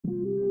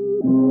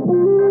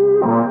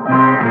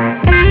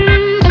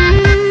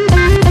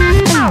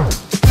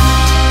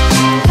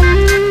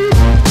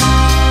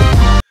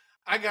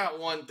I got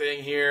one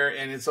thing here,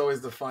 and it's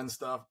always the fun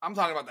stuff. I'm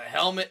talking about the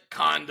helmet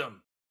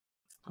condom,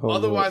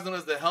 otherwise known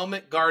as the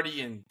helmet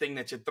guardian thing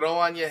that you throw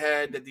on your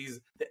head. That the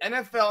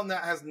NFL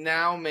has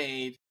now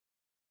made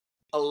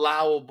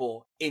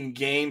allowable in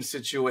game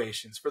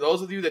situations. For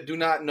those of you that do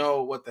not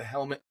know what the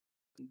helmet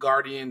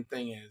guardian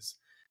thing is,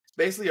 it's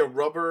basically a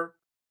rubber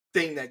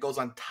thing that goes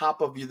on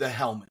top of the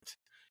helmet.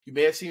 You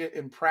may have seen it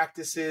in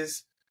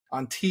practices,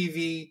 on TV.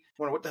 You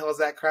wonder what the hell is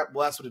that crap?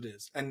 Well, that's what it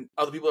is. And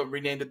other people have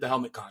renamed it the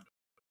helmet condom.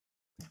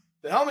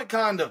 The helmet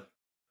condom.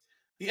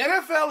 The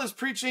NFL is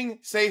preaching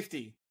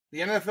safety. The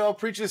NFL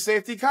preaches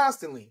safety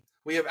constantly.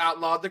 We have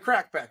outlawed the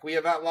crackback. We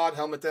have outlawed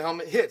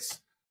helmet-to-helmet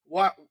hits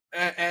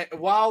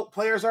while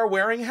players are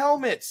wearing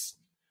helmets.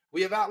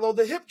 We have outlawed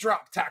the hip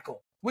drop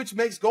tackle, which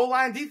makes goal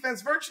line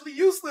defense virtually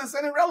useless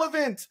and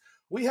irrelevant.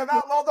 We have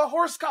outlawed the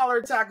horse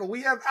collar tackle.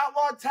 We have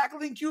outlawed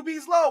tackling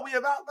QBs low. We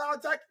have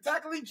outlawed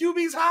tackling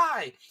QBs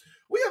high.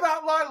 We have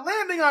outlawed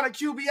landing on a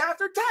QB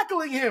after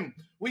tackling him.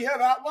 We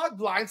have outlawed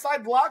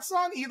blindside blocks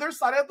on either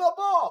side of the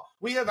ball.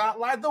 We have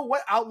outlawed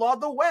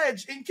the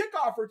wedge in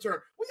kickoff return.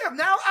 We have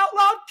now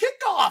outlawed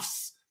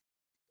kickoffs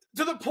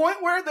to the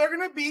point where they're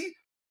going to be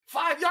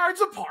 5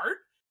 yards apart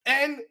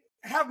and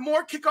have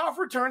more kickoff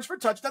returns for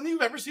touchdown than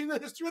you've ever seen in the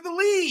history of the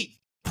league.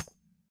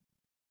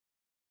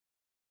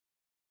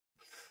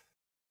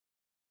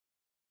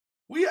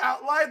 We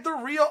outlawed the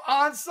real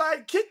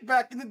onside kick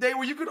back in the day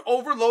where you could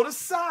overload a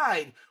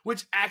side,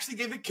 which actually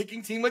gave the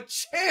kicking team a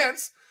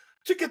chance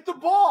to get the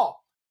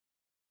ball.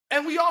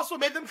 And we also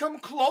made them come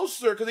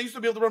closer because they used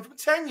to be able to run from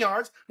 10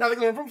 yards. Now they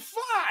can run from 5.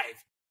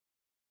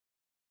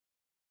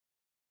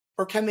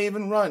 Or can they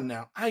even run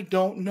now? I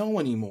don't know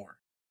anymore.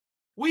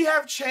 We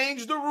have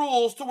changed the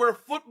rules to where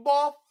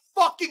football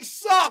fucking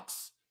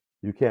sucks.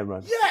 You can't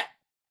run. Yeah.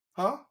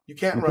 Huh? You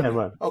can't run. Can't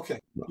run. Okay.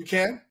 No. You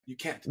can? You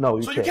can't. No,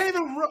 you can't. You can't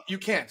even run. You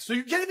can't. So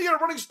you can't even get a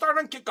running start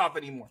on kickoff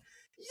anymore.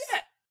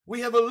 Yet,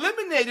 we have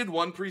eliminated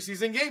one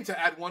preseason game to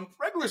add one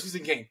regular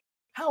season game.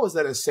 How is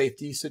that a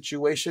safety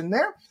situation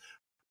there?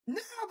 Now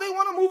they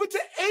want to move it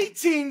to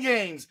 18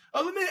 games.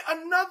 Eliminate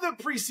another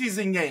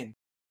preseason game,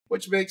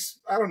 which makes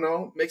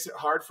it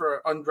hard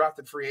for an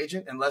undrafted free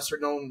agent and lesser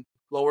known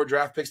lower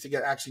draft picks to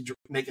actually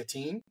make a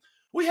team.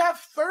 We have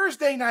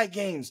Thursday night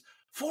games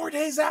 4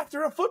 days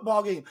after a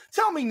football game.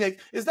 Tell me, Nick,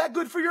 is that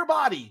good for your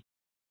body?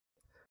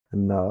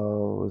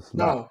 No, it's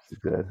not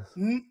good.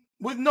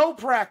 With no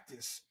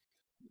practice.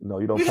 No,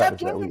 you don't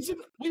practice that week.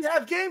 We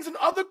have games in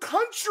other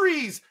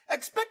countries.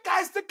 Expect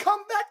guys to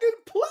come back and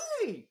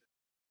play.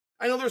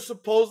 I know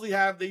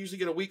they usually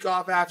get a week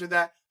off after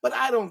that, but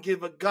I don't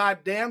give a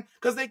goddamn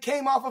because they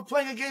came off of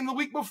playing a game the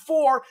week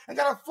before and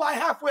got to fly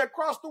halfway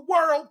across the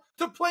world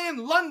to play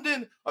in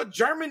London or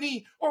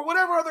Germany or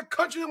whatever other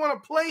country they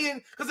want to play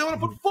in because they want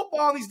to put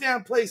football in these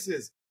damn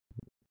places.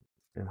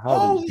 And how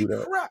Holy do you do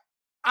that? crap.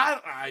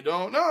 I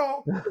don't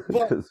know.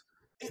 But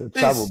the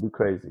travel will be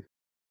crazy.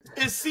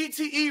 Is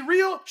CTE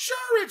real?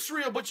 Sure, it's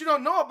real, but you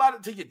don't know about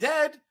it till you're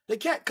dead. They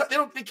can't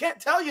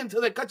tell you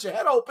until they cut your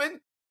head open.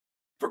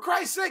 For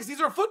Christ's sakes,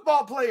 these are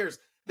football players.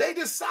 They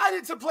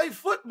decided to play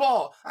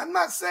football. I'm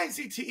not saying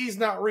CTE is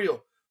not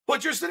real,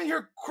 but you're sitting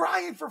here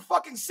crying for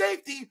fucking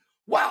safety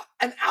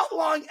and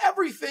outlawing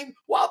everything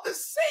while at the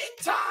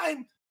same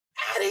time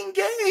adding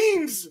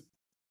games.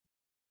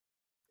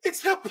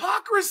 It's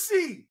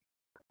hypocrisy.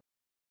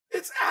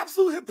 It's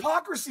absolute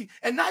hypocrisy.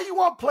 And now you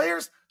want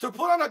players to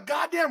put on a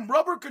goddamn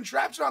rubber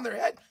contraption on their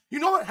head. You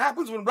know what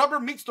happens when rubber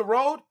meets the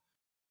road?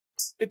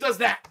 It does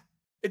that.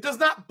 It does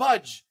not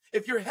budge.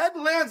 If your head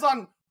lands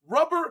on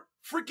rubber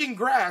freaking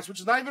grass,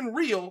 which is not even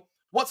real,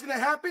 what's going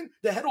to happen?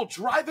 The head will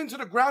drive into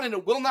the ground and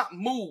it will not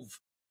move.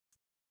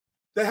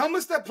 The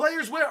helmets that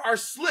players wear are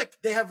slick.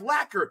 They have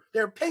lacquer.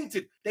 They're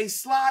painted. They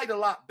slide a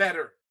lot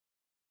better.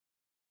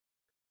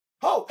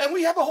 Oh, and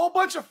we have a whole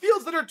bunch of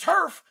fields that are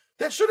turf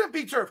that shouldn't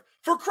be turf.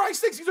 For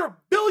Christ's sakes, these are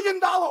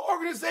billion-dollar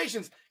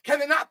organizations. Can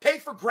they not pay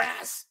for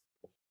grass?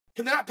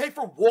 Can they not pay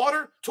for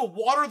water to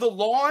water the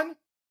lawn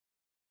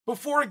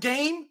before a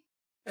game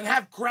and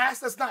have grass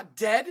that's not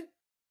dead?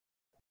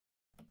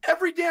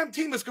 Every damn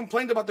team has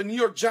complained about the New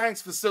York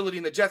Giants facility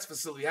and the Jets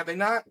facility, have they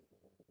not?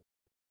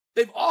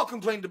 They've all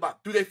complained about it.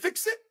 Do they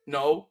fix it?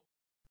 No.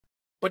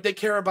 But they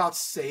care about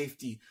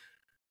safety.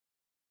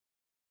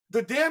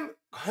 The damn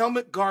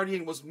helmet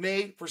guardian was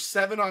made for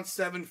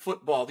 7-on-7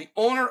 football. The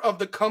owner of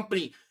the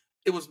company,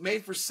 it was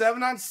made for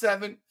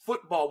 7-on-7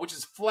 football, which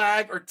is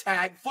flag or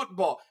tag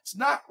football. It's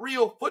not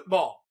real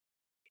football.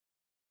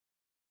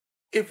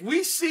 If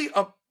we see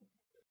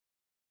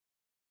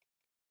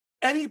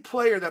any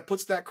player that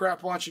puts that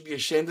crap on should be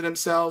ashamed of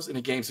themselves in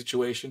a game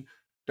situation.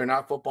 They're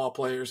not football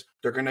players.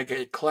 They're going to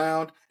get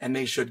clowned, and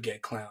they should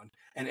get clowned.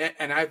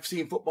 And I've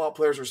seen football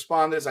players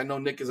respond to this. I know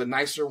Nick is a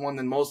nicer one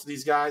than most of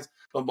these guys,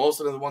 but most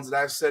of the ones that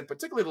I've said,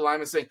 particularly the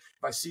linemen, saying,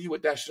 if I see you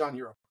with that shit on,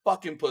 you're a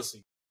fucking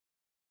pussy.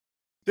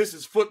 This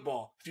is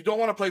football. If you don't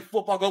want to play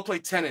football, go play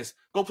tennis.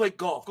 Go play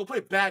golf. Go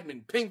play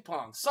badminton, ping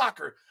pong,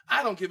 soccer.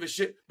 I don't give a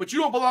shit. But you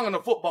don't belong on the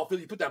football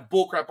field. You put that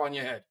bullcrap on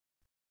your head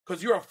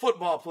because you're a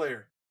football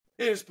player.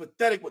 It is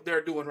pathetic what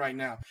they're doing right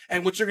now.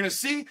 And what you're going to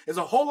see is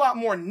a whole lot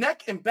more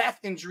neck and back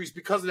injuries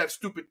because of that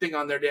stupid thing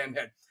on their damn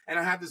head. And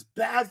I have this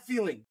bad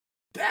feeling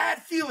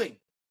that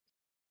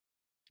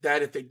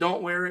if they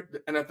don't wear it, the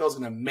NFL is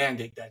going to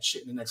mandate that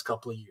shit in the next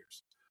couple of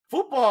years.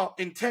 Football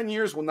in 10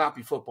 years will not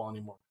be football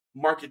anymore.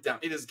 Mark it down.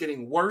 It is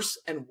getting worse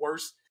and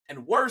worse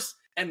and worse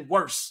and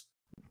worse.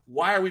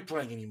 Why are we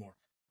playing anymore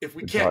if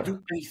we can't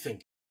do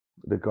anything?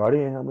 The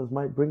Guardian helmets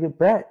might bring it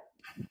back.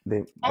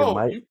 They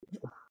might.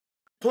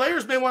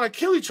 Players may want to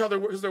kill each other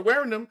because they're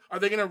wearing them. Are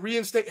they going to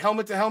reinstate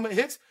helmet-to-helmet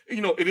hits?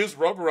 It is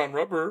rubber on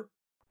rubber.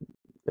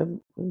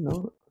 You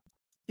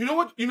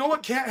know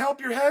what can't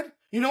help your head?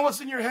 You know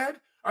what's in your head?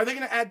 Are they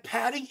going to add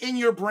padding in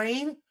your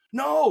brain?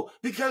 No,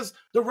 because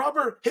the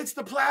rubber hits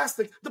the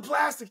plastic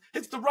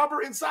hits the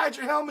rubber inside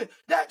your helmet.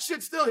 That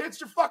shit still hits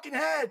your fucking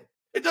head.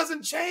 It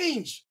doesn't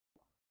change.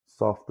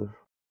 Softer.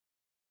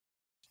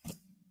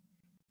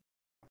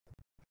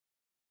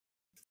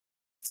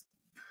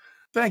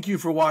 Thank you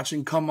for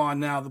watching Come On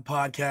Now, the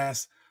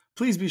podcast.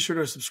 Please be sure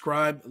to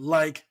subscribe,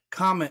 like,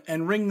 comment,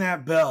 and ring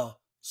that bell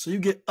so you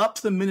get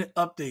up-to-the-minute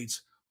updates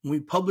when we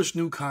publish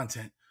new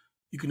content.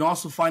 You can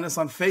also find us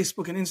on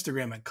Facebook and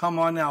Instagram at Come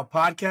On Now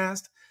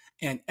Podcast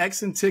and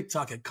X and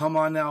TikTok at Come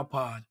On Now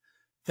Pod.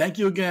 Thank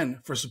you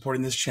again for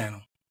supporting this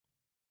channel.